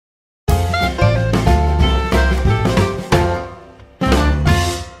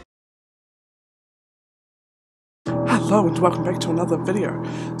Hello and welcome back to another video.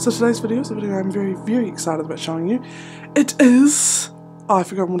 So today's video is a video I'm very excited about showing you. It is... oh, I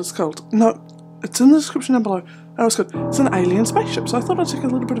forgot what it's called. No, it's in the description down below. Oh, it's good. It's an alien spaceship. So I thought I'd take a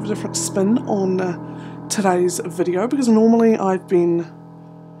little bit of a different spin on today's video, because normally I've been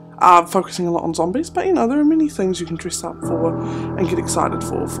focusing a lot on zombies, but you know, there are many things you can dress up for and get excited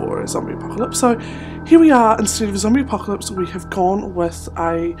for a zombie apocalypse. So here we are, instead of a zombie apocalypse, we have gone with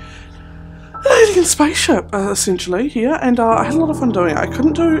an alien spaceship, essentially, here, and I had a lot of fun doing it. I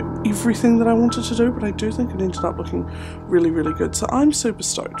couldn't do everything that I wanted to do, but I do think it ended up looking really good, so I'm super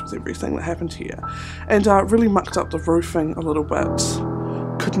stoked with everything that happened here, and really mucked up the roofing a little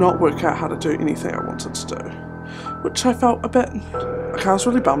bit. Could not work out how to do anything I wanted to do, which I felt a bit, okay, I was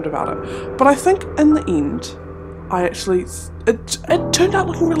really bummed about it, but I think in the end, I actually, it turned out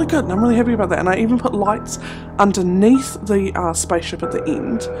looking really good, and I'm really happy about that. And I even put lights underneath the spaceship at the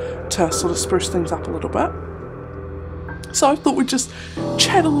end to sort of spruce things up a little bit. So I thought we'd just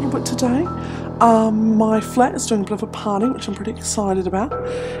chat a little bit today. My flat is doing a bit of a party, which I'm pretty excited about,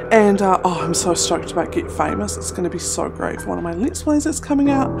 and oh, I'm so stoked about Get Famous. It's going to be so great for one of my Let's Plays that's coming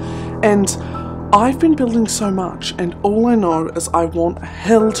out, and I've been building so much, and all I know is I want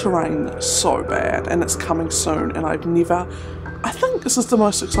hill terrain so bad, and it's coming soon, and I think this is the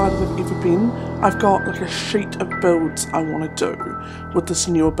most excited I've ever been. I've got like a sheet of builds I want to do with this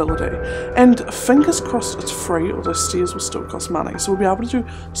new ability, and fingers crossed it's free, although stairs will still cost money, so we'll be able to do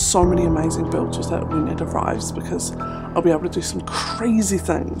so many amazing builds with it when it arrives, because I'll be able to do some crazy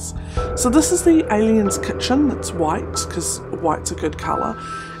things. So this is the alien's kitchen. It's white, because white's a good colour,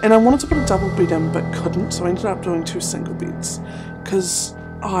 and I wanted to put a double bed in but couldn't, so I ended up doing 2 single beds, because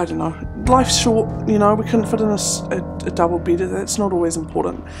oh, I don't know, life's short, you know, we couldn't fit in a double bed. That's not always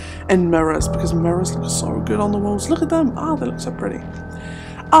important. And mirrors, because mirrors look so good on the walls. Look at them, oh, they look so pretty.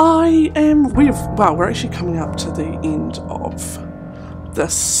 We're actually coming up to the end of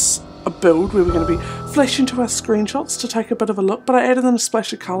this build where we're going to be flashing to our screenshots to take a bit of a look, but I added in a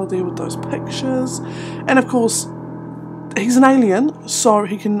splash of colour there with those pictures, and of course he's an alien, so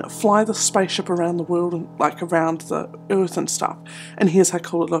he can fly the spaceship around the world and like around the earth and stuff, and here's how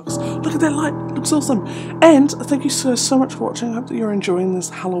cool it looks. Look at that light, it looks awesome. And thank you so much for watching. I hope that you're enjoying this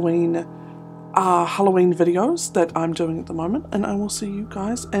Halloween videos that I'm doing at the moment, and I will see you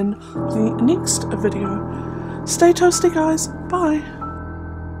guys in the next video. Stay toasty, guys. Bye.